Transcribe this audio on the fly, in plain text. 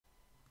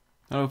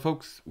Hello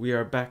folks, we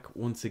are back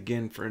once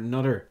again for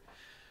another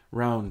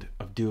round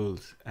of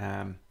duels.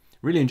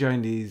 Really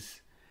enjoying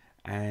these,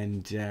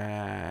 and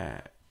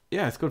yeah,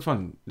 it's good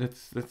fun.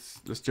 Let's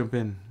jump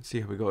in,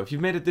 see how we go. If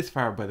you've made it this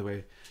far, by the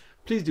way,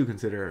 please do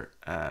consider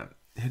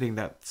hitting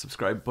that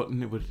subscribe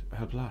button. It would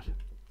help a lot.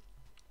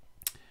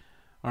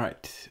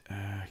 Alright,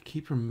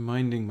 keep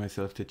reminding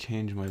myself to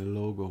change my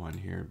logo on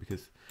here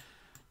because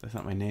that's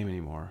not my name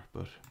anymore,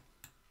 but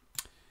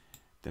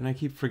then I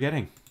keep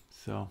forgetting.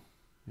 So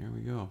there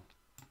we go.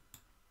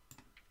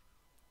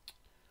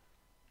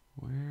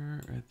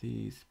 Where are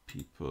these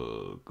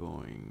people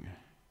going?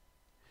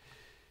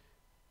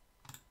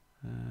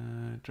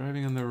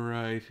 Driving on the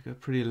right. We've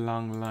got pretty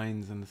long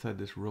lines on the side of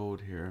this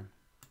road here.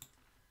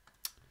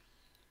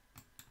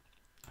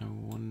 I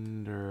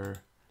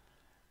wonder.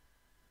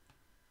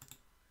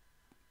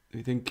 Do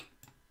you think?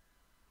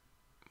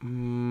 I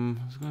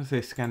was going to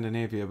say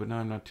Scandinavia, but now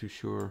I'm not too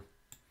sure.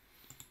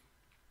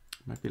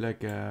 Might be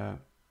like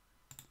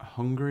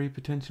Hungary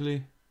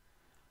potentially.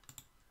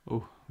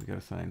 Oh, we got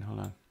a sign. Hold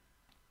on.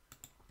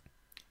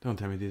 Don't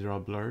tell me these are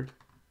all blurred.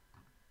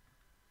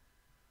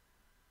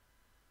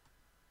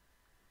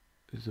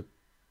 Is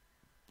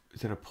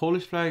that a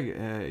Polish flag,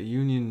 a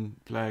Union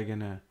flag,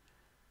 and a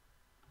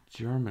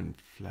German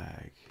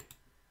flag?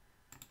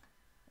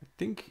 I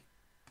think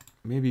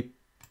maybe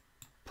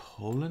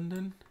Poland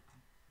then?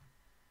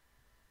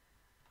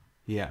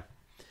 Yeah.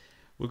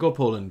 We'll go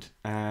Poland.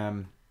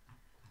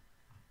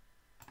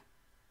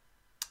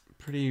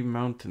 Pretty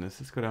mountainous.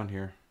 Let's go down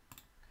here.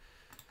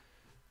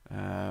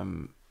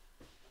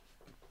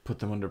 Put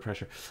them under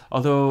pressure.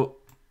 Although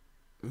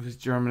it was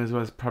German as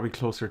well, it's probably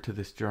closer to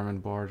this German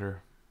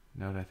border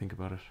now that I think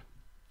about it.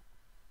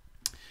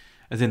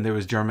 As in there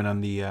was German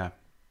on the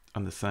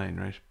sign,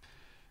 right?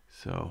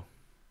 So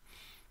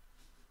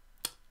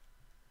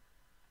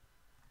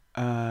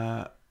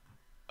oh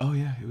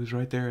yeah, it was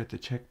right there at the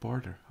Czech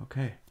border.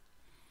 Okay.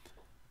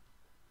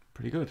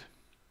 Pretty good.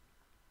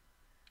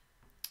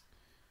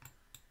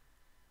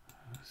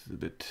 This is a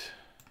bit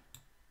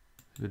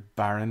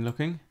barren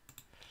looking.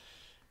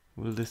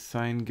 Will this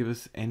sign give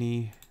us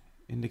any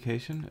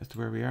indication as to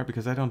where we are?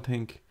 Because I don't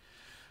think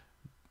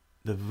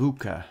the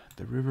Vuka,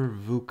 the river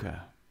Vuka,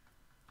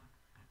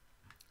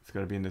 it's got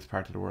to be in this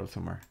part of the world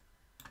somewhere.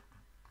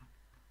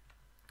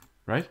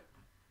 Right?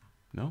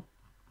 No?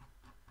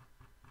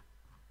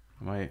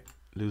 Am I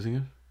losing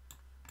it?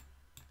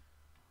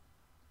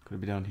 Could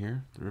it be down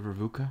here? The river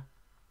Vuka?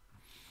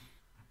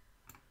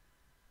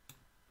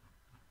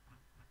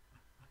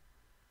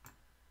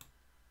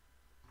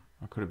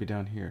 Or could it be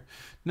down here?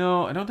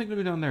 No, I don't think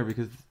it'll be down there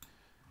because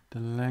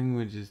the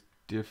language is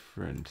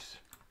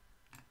different.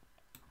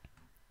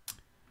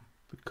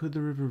 But could the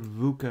river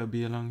Vuka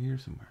be along here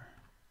somewhere?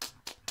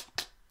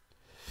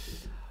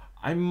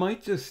 I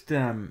might just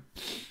guess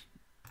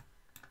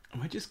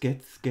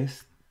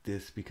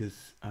this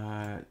because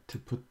to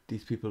put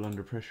these people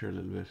under pressure a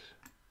little bit.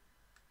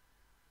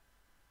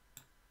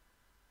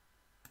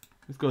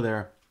 Let's go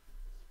there.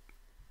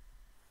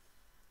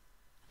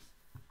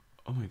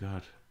 Oh my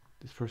god.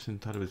 This person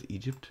thought it was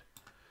Egypt.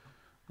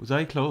 Was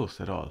I close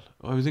at all?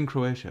 Oh, I was in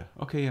Croatia.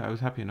 Okay, yeah, I was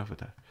happy enough with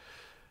that.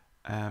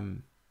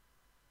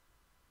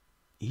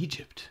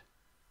 Egypt.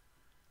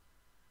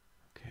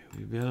 Okay,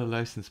 we have yellow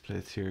license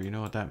plates here. You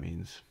know what that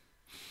means.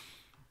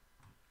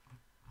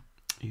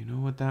 You know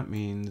what that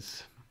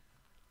means.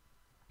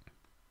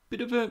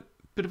 Bit of a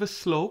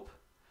slope.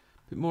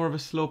 Bit more of a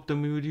slope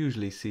than we would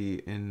usually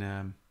see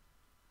in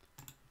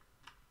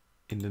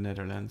the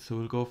Netherlands. So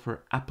we'll go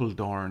for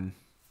Apeldoorn.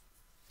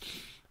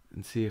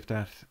 And see if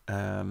that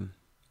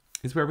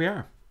is where we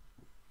are.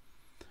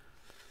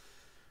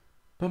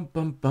 Bum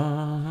bum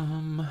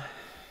bum.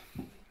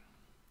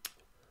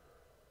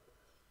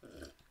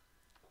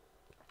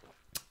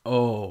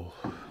 Oh.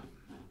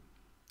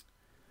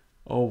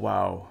 Oh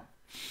wow.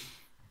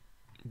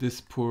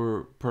 This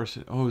poor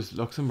person. Oh, it's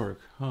Luxembourg,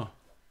 huh?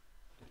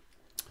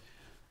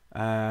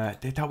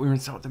 They thought we were in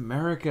South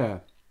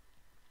America.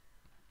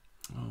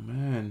 Oh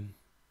man.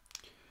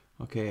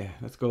 Okay,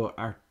 let's go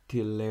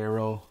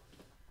Artillero.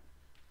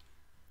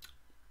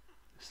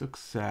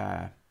 This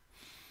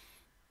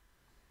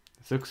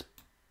looks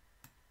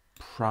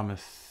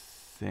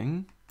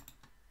promising.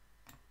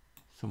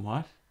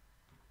 Somewhat.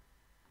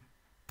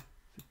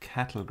 It's a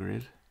cattle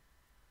grid.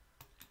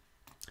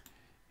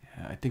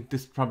 Yeah, I think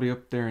this is probably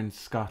up there in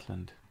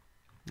Scotland.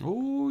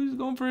 Oh, he's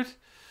going for it.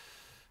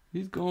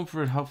 He's going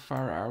for it. How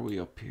far are we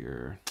up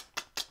here?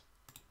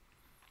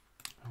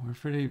 We're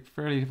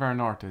fairly far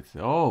north, I'd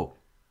say. Oh,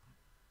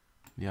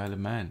 the Isle of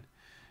Man.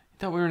 I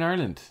thought we were in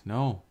Ireland.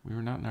 No, we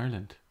were not in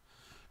Ireland.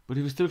 But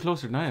he was still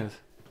closer than I was.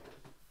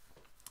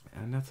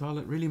 And that's all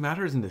that really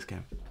matters in this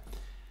game.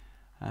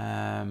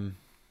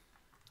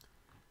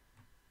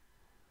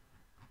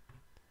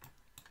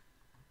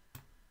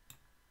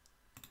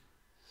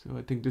 So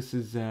I think this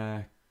is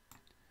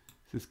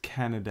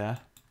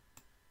Canada.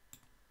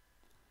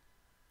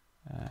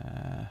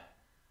 I'm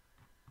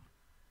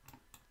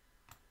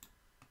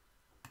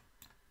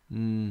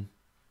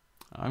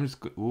just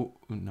oh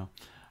no. I'm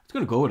just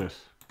gonna go with it.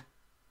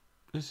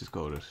 let's just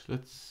go with it.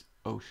 Let's,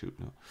 oh shoot,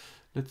 no.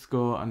 Let's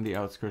go on the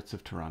outskirts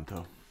of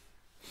Toronto.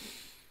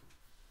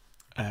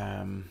 Put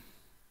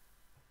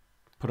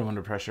them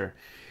under pressure.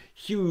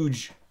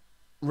 Huge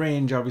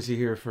range, obviously,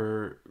 here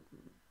for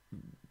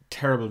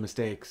terrible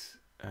mistakes.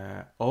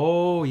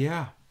 Oh,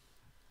 yeah.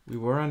 We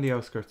were on the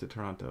outskirts of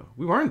Toronto.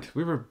 We weren't.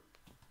 We were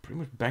pretty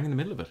much bang in the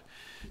middle of it.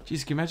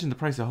 Jeez, can you imagine the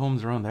price of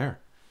homes around there?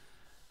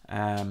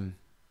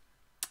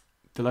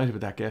 Delighted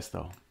with that guess,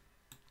 though.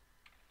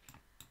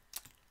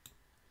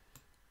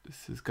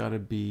 This has got to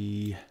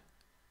be...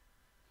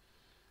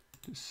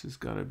 This has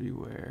got to be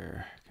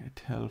where... Can I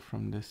tell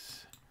from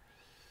this?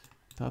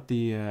 I thought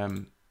the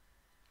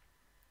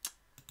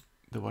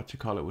what you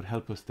call it would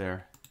help us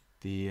there.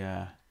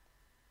 The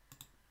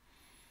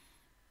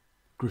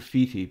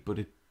graffiti, but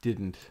it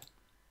didn't.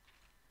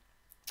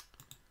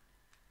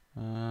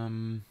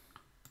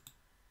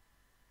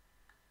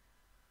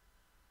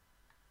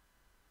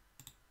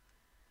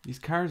 These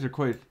cars are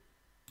quite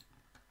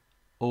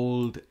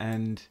old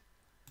and,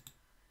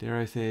 dare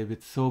I say, a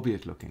bit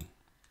Soviet looking.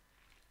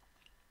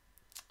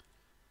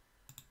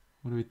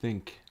 What do we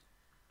think?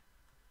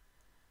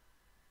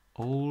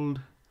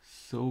 Old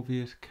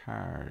Soviet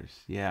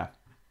cars. Yeah.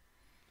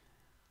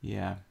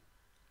 Yeah.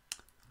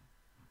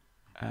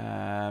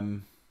 Are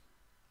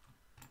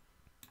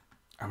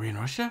we in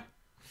Russia?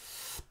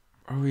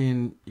 Are we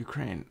in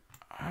Ukraine?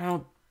 I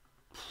don't...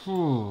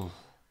 No,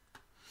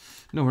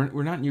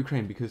 we're not in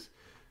Ukraine because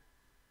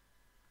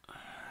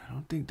I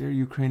don't think they're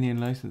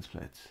Ukrainian license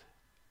plates.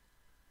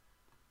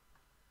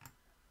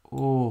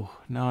 Oh,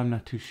 now I'm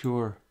not too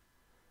sure.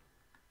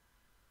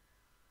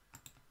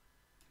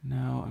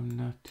 Now I'm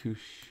not too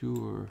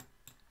sure.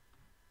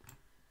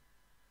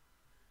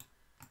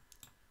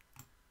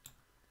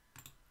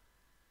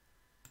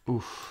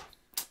 Oof.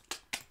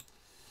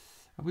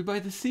 Are we by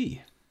the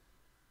sea?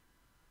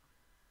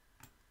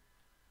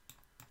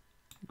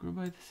 Grow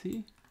by the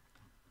sea?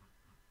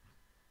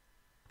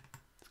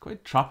 It's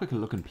quite tropical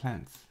looking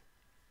plants.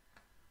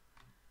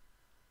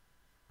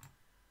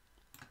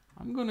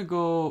 I'm gonna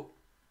go...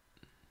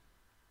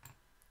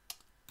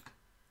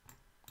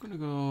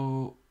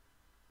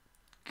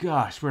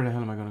 Gosh, where the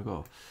hell am I gonna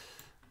go?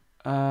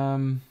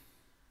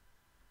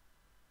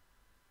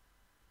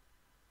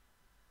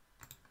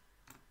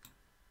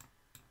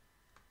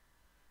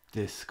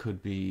 This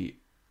could be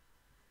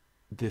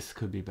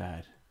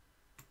bad.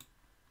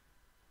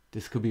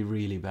 This could be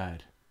really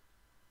bad.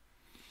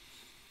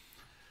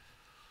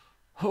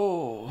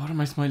 Oh, what are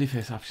my smiley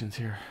face options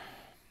here?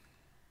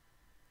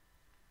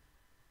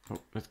 Oh,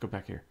 let's go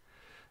back here.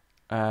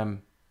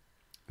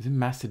 Is it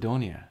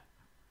Macedonia?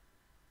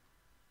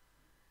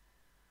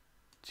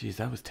 Jeez,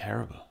 that was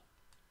terrible.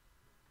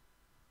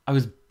 I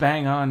was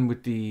bang on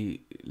with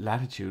the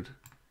latitude.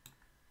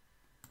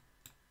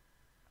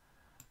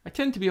 I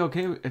tend to be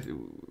okay with,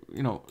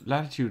 you know,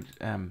 latitude.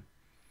 When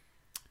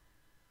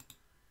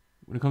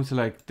it comes to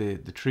like the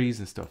trees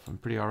and stuff, I'm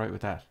pretty alright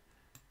with that.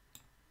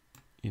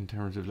 In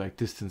terms of like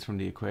distance from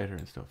the equator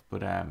and stuff.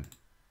 But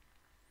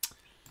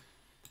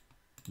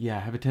yeah,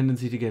 I have a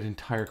tendency to get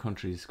entire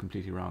countries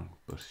completely wrong.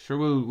 But sure,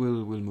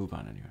 we'll move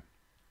on anyway.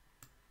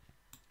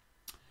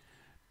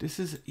 This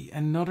is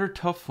another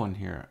tough one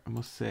here, I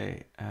must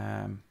say.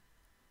 Don't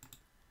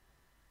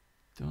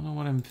know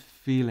what I'm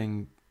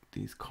feeling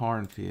these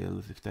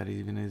cornfields, if that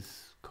even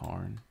is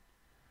corn.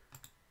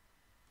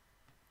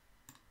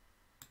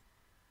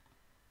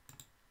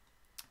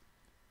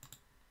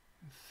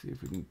 Let's see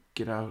if we can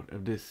get out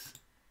of this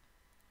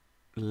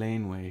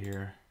laneway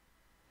here.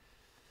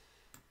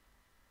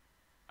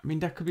 I mean,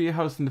 that could be a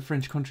house in the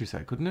French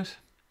countryside, couldn't it?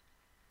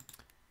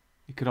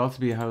 It could also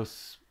be a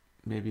house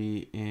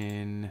maybe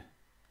in...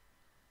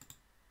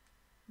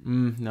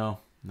 no,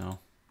 never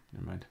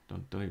mind.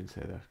 Don't even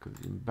say that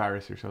because you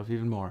embarrass yourself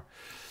even more.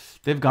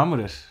 They've gone with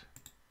it.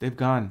 They've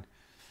gone.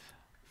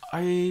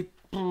 Oh,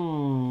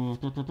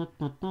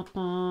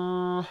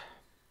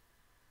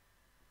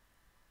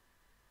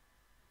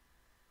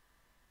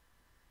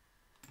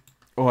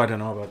 I don't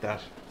know about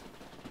that.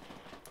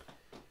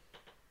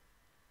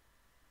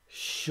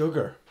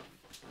 Sugar.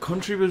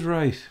 Country was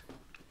right.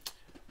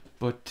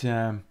 But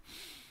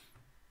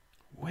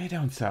way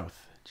down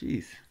south.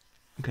 Jeez.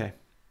 Okay.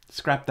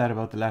 Scrap that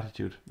about the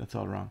latitude. That's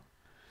all wrong.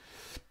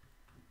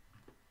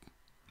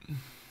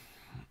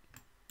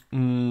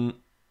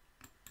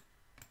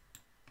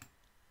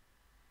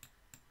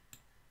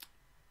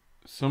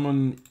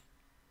 Someone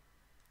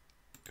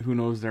who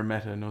knows their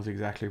meta knows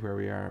exactly where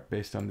we are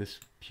based on this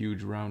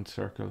huge round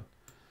circle.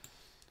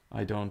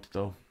 I don't,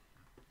 though.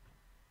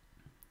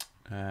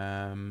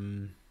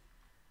 Not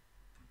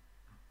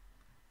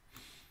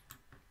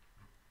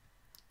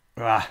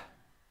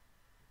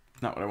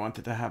what I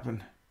wanted to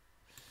happen.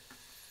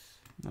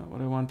 Not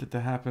what I wanted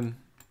to happen.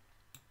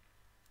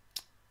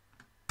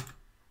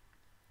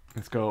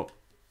 Let's go.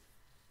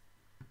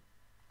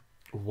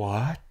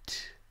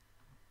 What?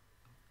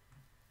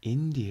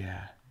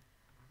 India.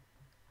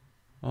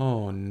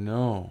 Oh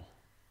no.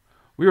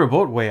 We were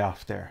both way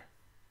off there.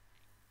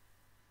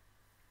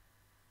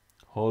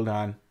 Hold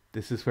on.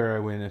 This is where I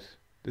win it.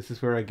 This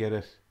is where I get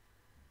it.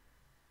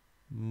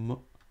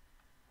 What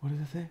does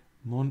it say?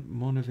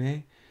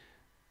 Monave?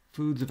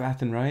 Foods of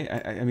Athenry.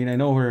 I mean, I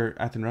know where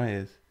Athenry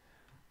is.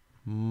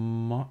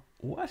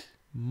 What?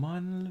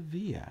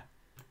 Monalvia.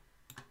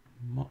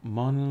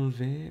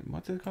 Monalve.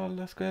 What's it called?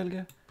 Las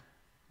Gaeilge?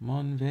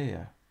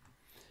 Monvea.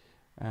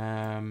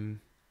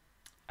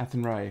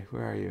 Athenry,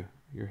 where are you?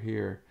 You're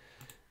here.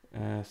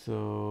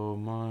 So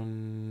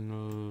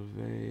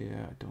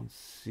Monalvea. I don't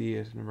see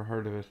it. Never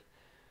heard of it.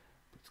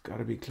 It's got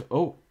to be.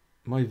 Oh,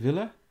 my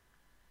villa.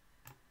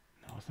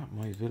 No, it's not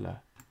my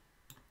villa.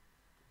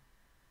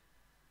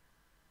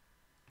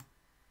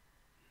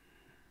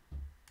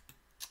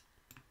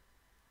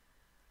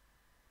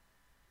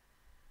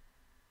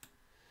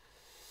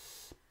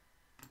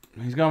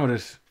 He's gone with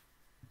it.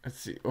 Let's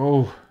see.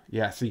 Oh,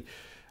 yeah. See,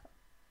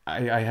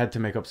 I had to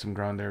make up some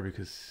ground there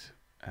because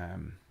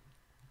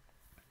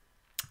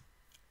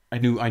I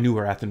knew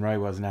where Athenry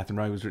was, and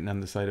Athenry was written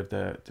on the side of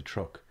the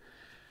truck.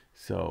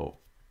 So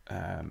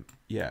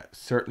yeah,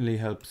 certainly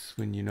helps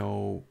when you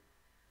know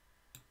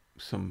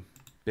some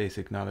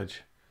basic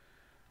knowledge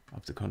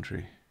of the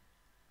country.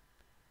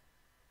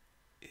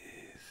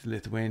 It's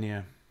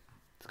Lithuania.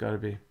 It's got to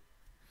be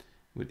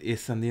with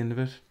is on the end of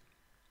it.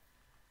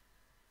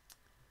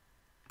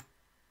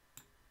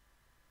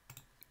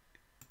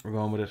 We're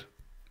going with it.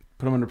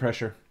 Put him under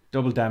pressure.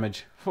 Double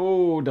damage.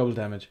 Oh, double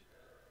damage.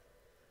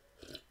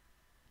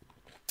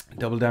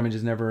 Double damage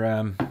is never...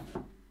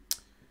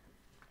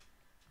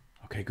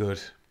 Okay,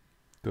 good.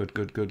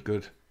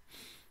 Good.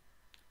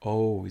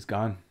 Oh, he's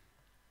gone.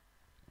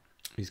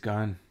 He's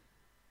gone.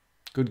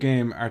 Good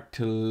game,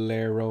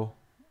 Artillero.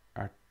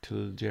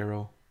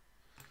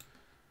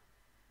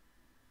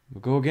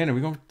 We'll go again. Are we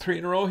going 3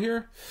 in a row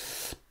here?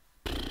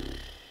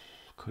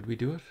 Could we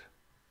do it?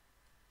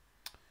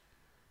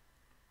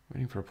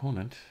 Waiting for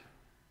opponent.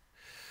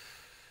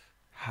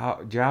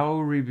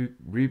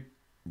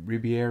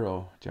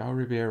 Ribeiro.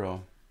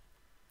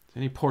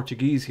 Any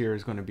Portuguese here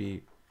is going to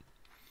be.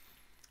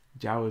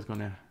 João is going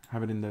to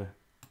have it in the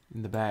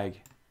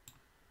bag.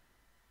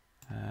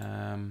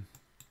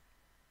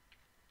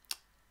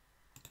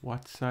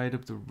 What side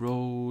of the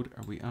road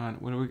are we on?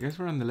 Well, I guess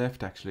we're on the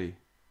left actually,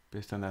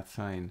 based on that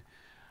sign.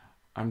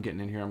 I'm getting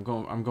in here. I'm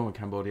going with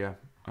Cambodia.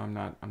 I'm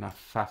not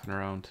faffing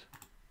around.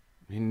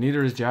 I mean,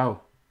 neither is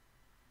João.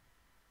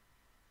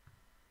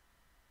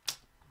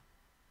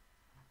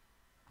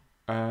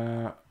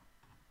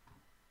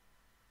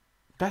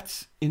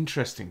 That's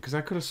interesting because I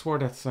could have swore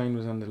that sign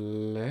was on the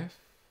left.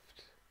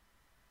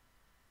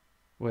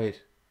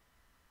 Wait.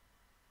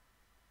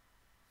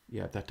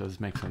 Yeah, that does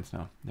make sense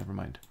now. Never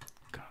mind.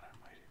 God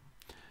almighty.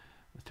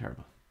 That's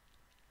terrible.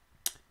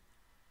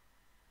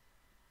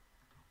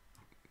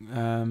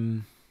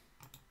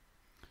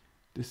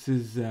 This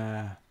is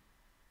it's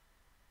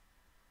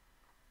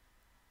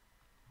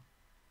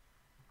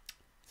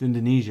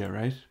Indonesia,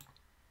 right?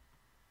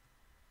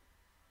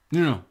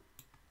 No.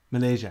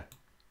 Malaysia.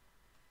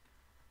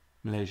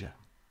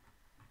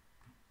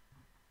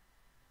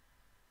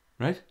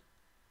 Right?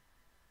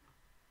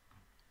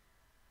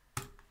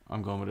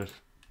 I'm going with it.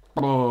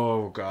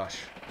 Oh, gosh.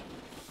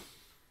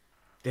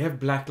 They have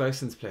black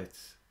license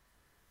plates.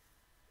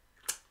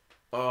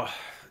 Oh,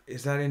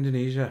 is that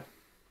Indonesia?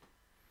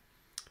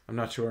 I'm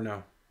not sure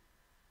now.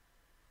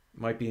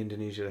 Might be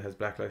Indonesia that has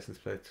black license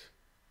plates.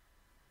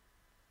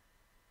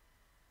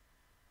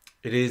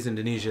 It is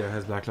Indonesia that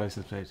has black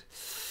license plates.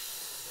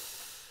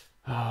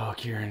 Oh,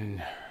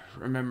 Kieran,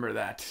 remember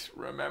that.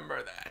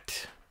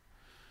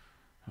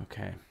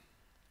 Okay.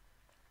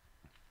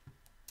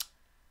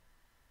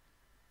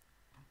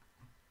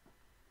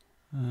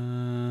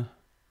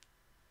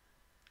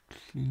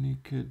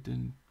 Clinica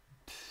Dent.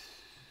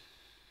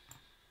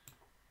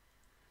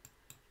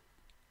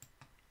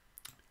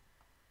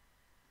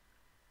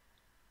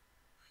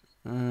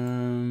 I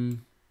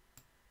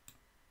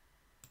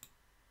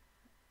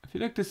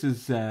feel like this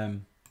is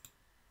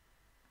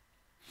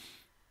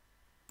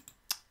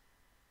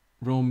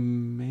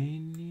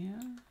Romania?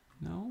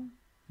 No?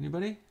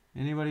 Anybody?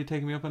 Anybody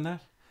taking me up on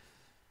that?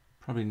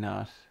 Probably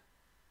not.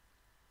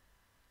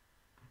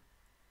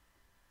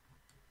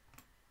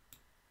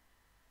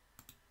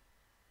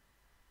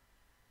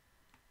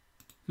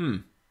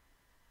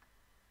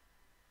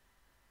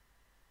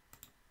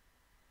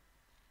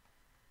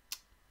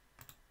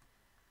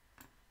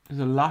 There's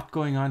a lot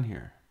going on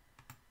here.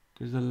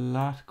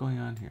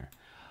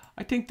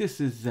 I think this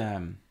is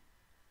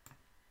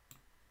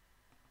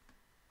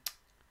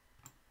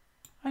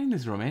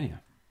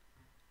Romania.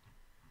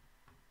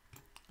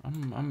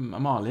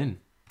 I'm all in.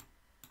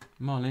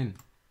 We're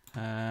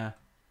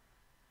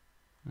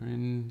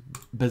in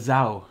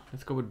Bazau.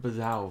 Let's go with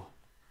Bazau.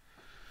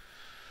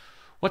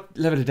 What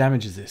level of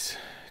damage is this?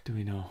 Do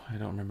we know? I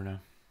don't remember now.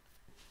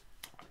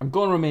 I'm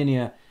going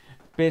Romania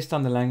based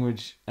on the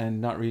language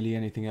and not really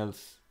anything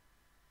else.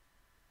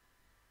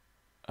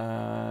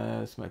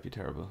 This might be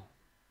terrible.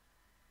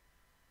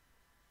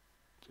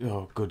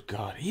 Oh, good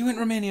God. He went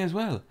Romania as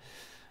well.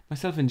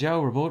 Myself and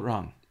João were both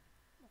wrong.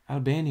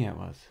 Albania it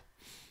was.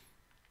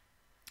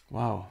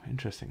 Wow,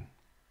 interesting.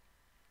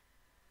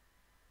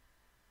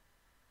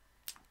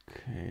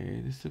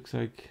 Okay, this looks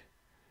like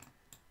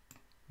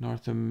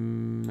North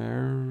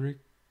America.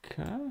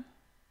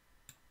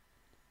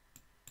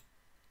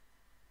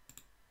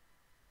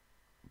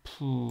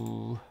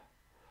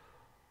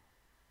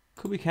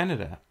 Could be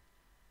Canada.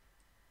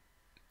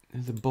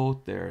 There's a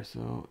boat there,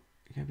 so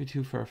it can't be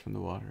too far from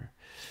the water.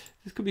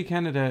 This could be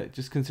Canada,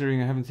 just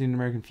considering I haven't seen an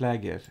American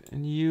flag yet.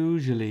 And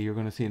usually you're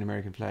going to see an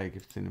American flag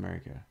if it's in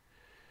America.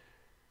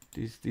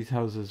 These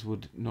houses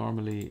would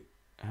normally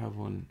have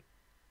one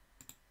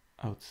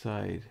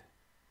outside.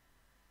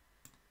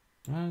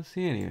 I don't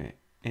see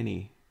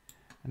any.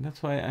 And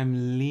that's why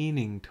I'm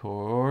leaning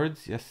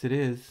towards, yes it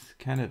is,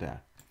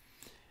 Canada.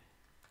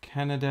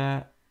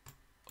 Canada,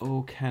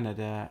 oh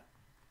Canada.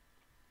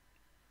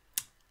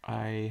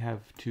 I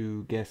have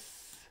to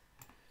guess.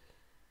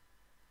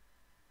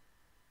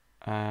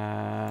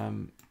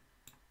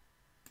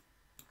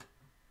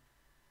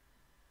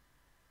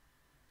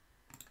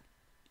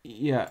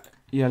 Yeah,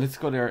 let's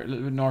go there. A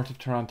little bit north of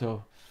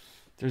Toronto.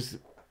 There's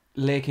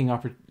laking. I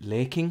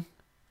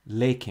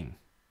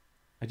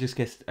just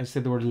guessed. I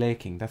said the word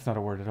laking. That's not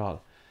a word at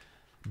all.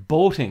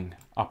 Boating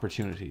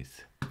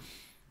opportunities.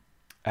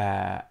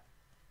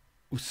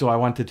 So I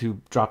wanted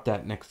to drop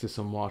that next to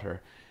some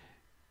water.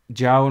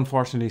 Joe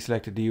unfortunately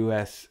selected the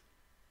US.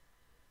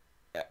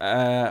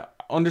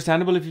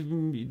 Understandable if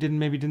you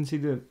didn't see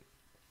the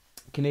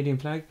Canadian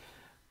flag,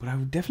 but I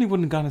definitely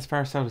wouldn't have gone as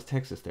far south as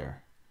Texas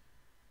there.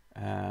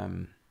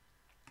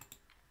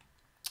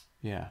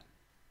 Yeah.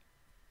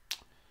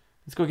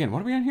 Let's go again.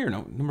 What are we on here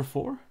now? Number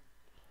 4?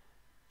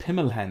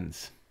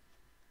 Pimmelhens.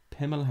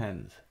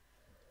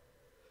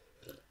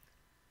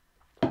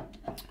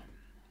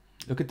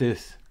 Look at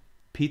this.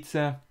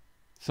 Pizza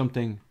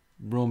something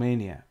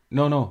Romania.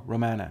 No,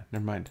 Romana.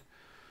 Never mind.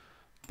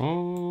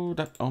 Oh,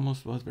 that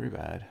almost was very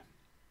bad.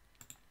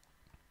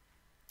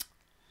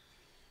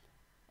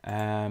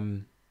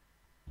 I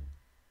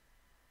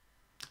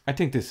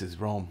think this is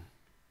Rome.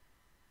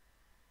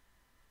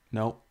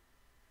 No,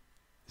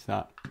 it's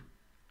not.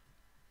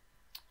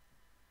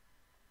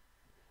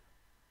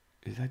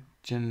 Is that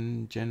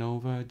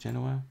Genoa?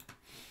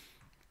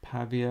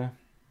 Pavia?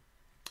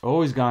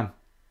 Oh, he's gone.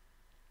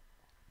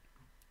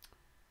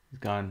 He's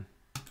gone.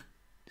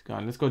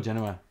 Let's go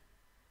Genoa.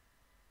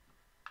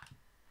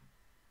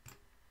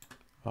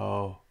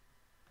 Oh,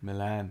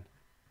 Milan.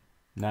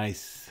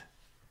 Nice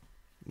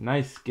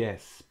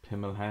guess,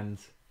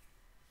 Pimmelhans.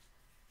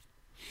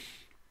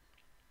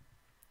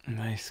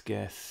 Nice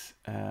guess.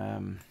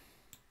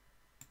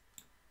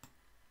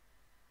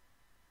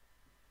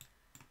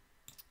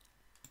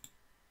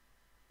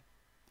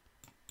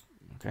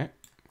 Okay,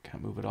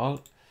 can't move at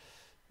all.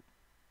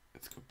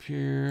 Let's go up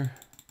here.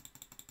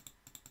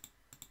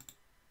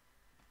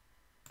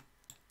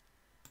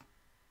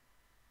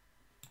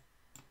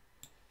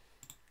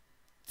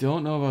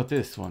 Don't know about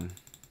this one.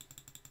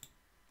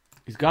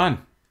 He's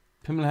gone.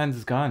 Pimmelhans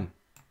is gone.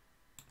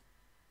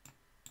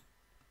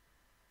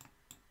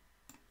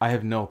 I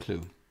have no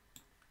clue.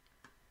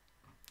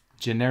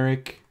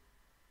 Generic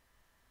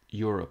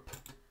Europe.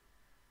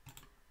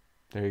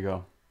 There you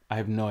go. I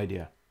have no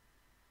idea.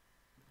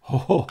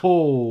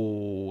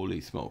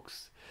 Holy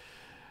smokes.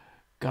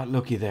 Got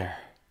lucky there.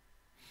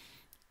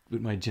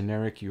 With my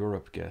generic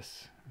Europe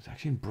guess. It was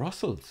actually in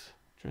Brussels.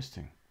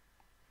 Interesting.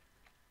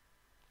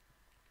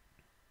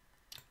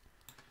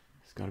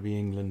 It's got to be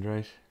England,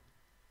 right?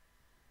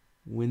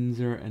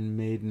 Windsor and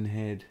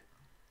Maidenhead.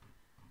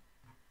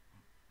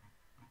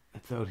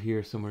 That's out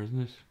here somewhere,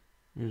 isn't it?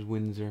 Here's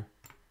Windsor.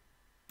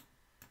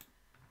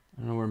 I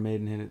don't know where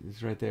Maidenhead is.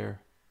 It's right there.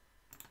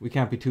 We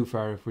can't be too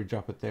far if we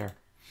drop it there.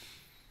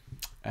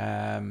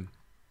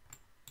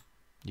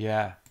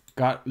 Yeah,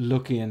 got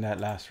lucky in that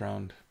last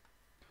round.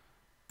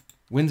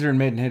 Windsor and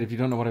Maidenhead, if you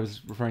don't know what I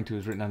was referring to,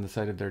 is written on the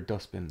side of their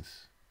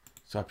dustbins.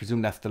 So I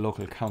presume that's the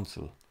local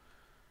council.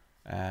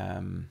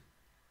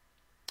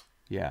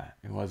 Yeah,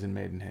 it was in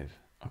Maidenhead.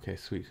 Okay,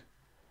 sweet.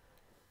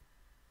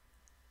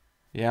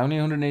 Yeah, only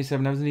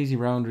 187. That was an easy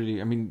round,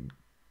 really. I mean,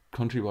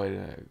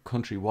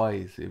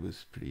 country-wise, it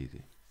was pretty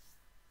easy.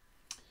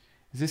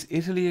 Is this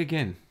Italy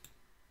again?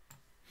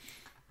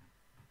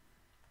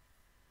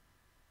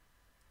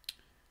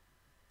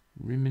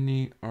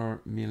 Rimini or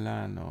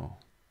Milano?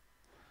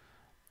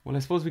 Well, I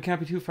suppose we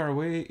can't be too far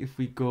away if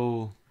we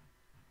go...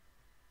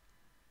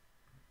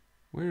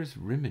 Where's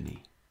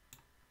Rimini?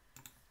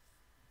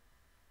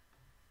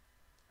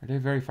 Are they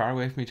very far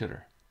away from each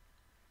other?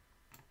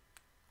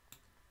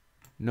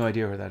 No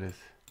idea where that is.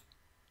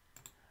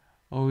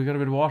 Oh, we got a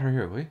bit of water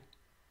here, have we?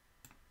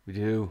 We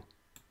do.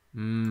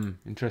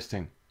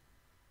 Interesting.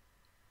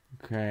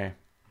 Okay.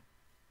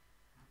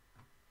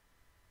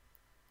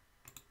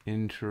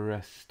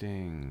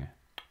 Interesting.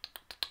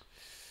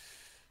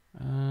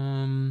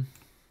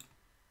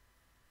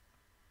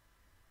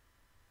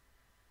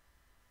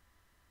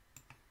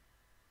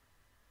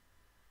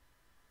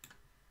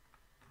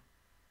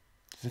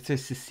 Does it say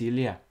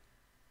Sicilia?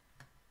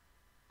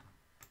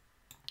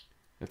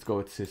 Let's go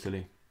with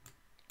Sicily.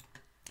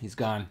 He's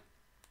gone.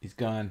 He's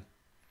gone.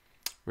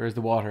 Where's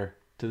the water?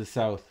 To the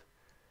south.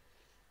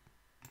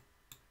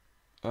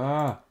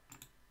 Ah,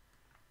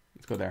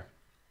 let's go there.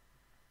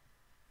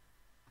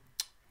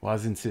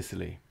 Was in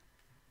Sicily.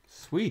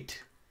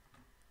 Sweet.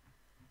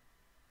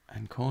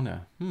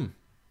 Ancona.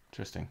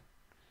 Interesting.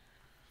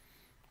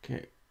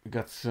 Okay, we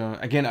got some.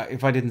 Again,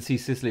 if I didn't see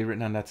Sicily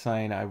written on that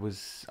sign, I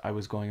was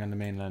going on the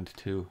mainland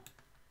too.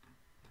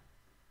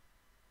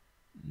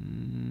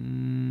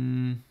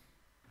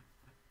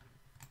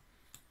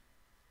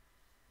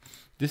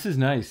 This is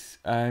nice.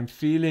 I'm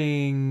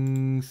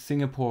feeling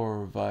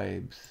Singapore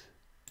vibes.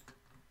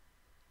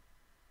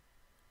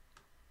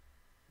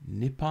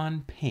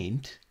 Nippon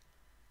Paint.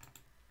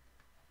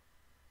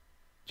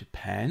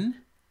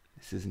 Japan?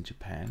 This isn't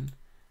Japan.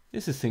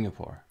 This is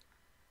Singapore.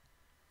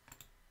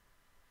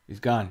 He's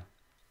gone.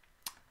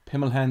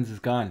 Pimmelhands is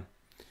gone.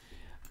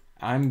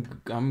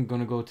 I'm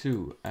gonna go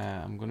too.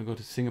 I'm gonna go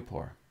to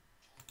Singapore.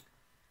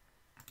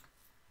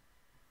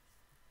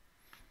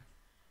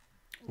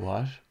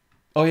 What?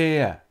 Oh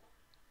yeah.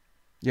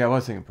 Yeah, it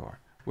was Singapore.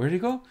 Where did he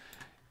go?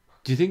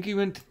 Do you think he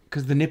went?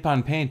 Because the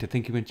Nippon Paint, I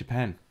think he went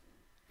Japan.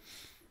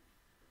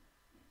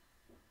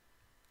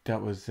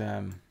 That was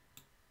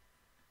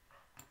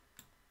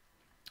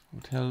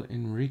Hotel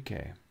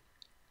Enrique.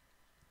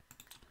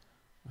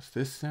 What's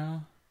this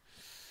now?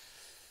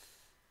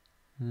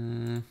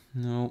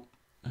 No,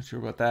 not sure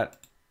about that.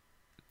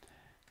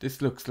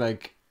 This looks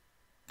like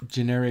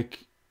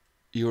generic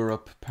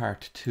Europe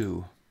Part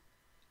 2.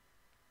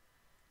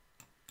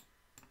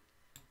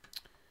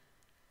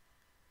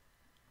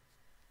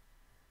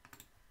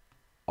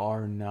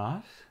 Or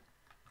not?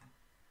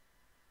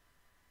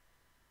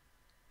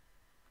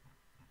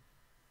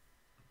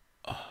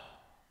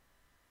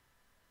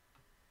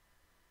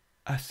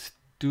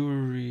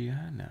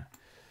 Asturiana.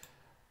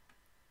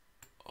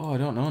 Oh, I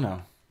don't know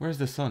now. Where's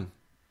the sun?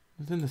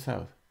 It's in the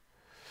south.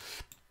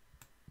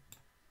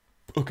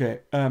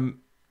 Okay. Do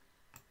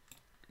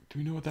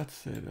we know what that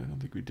said? I don't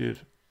think we did.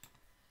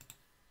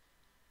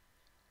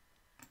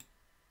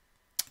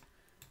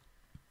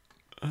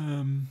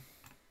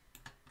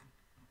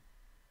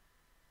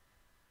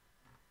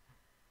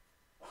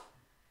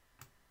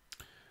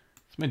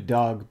 It's my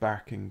dog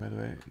barking, by the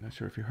way. Not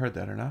sure if you heard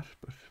that or not,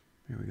 but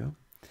here we go.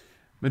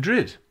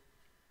 Madrid.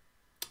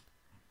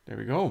 There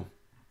we go.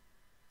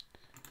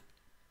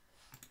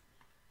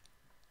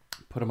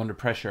 Put him under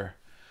pressure.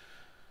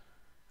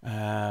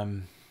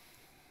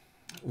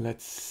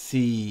 Let's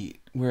see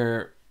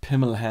where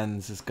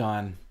Pimmelhands is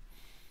gone.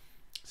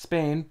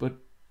 Spain, but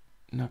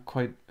not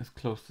quite as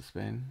close to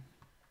Spain.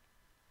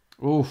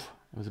 Oof,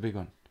 that was a big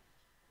one.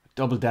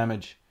 Double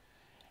damage.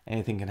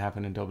 Anything can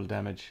happen in double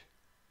damage.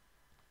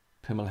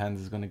 Pimmelhands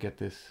is going to get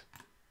this.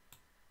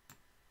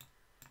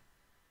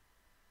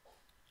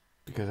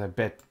 Because I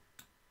bet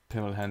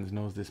Pimmelhands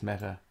knows this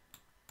meta.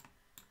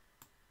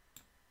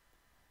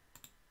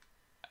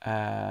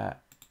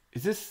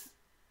 Is this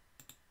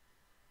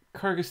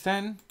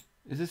Kyrgyzstan?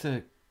 Is this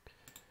a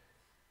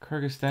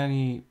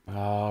Kyrgyzstani?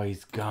 Oh,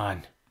 he's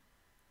gone.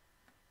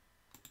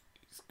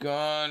 He's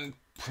gone.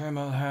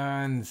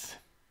 Pimmelhands.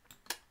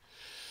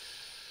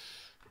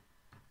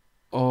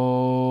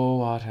 Oh,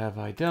 what have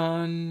I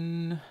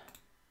done?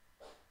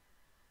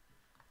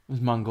 It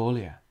was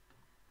Mongolia.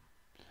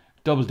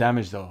 Double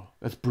damage though.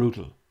 That's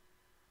brutal.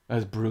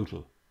 That's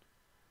brutal.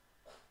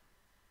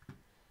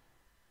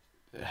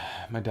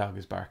 My dog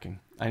is barking.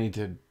 I need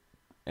to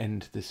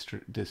end this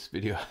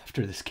video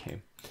after this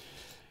game.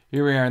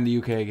 Here we are in the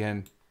UK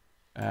again.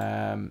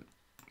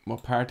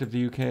 What part of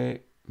the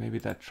UK? Maybe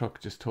that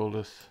truck just told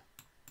us.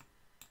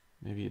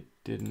 Maybe it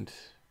didn't.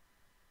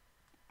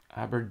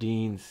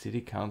 Aberdeen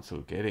City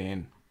Council, get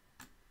in.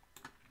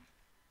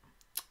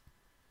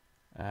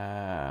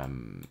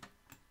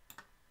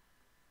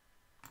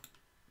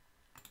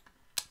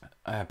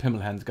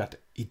 Pimmelhands got.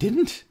 He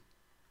didn't.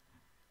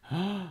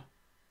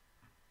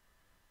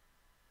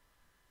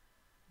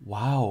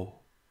 Wow.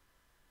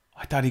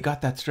 I thought he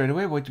got that straight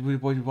away.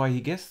 Why he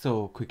guessed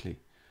so quickly?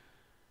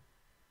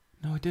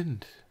 No, he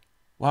didn't.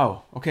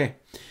 Wow. Okay.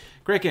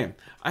 Great game.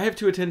 I have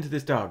to attend to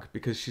this dog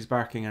because she's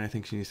barking and I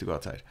think she needs to go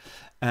outside.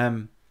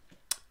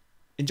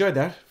 Enjoyed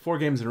that. 4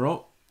 games in a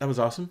row. That was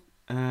awesome.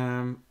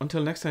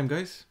 Until next time,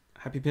 guys.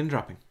 Happy pin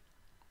dropping.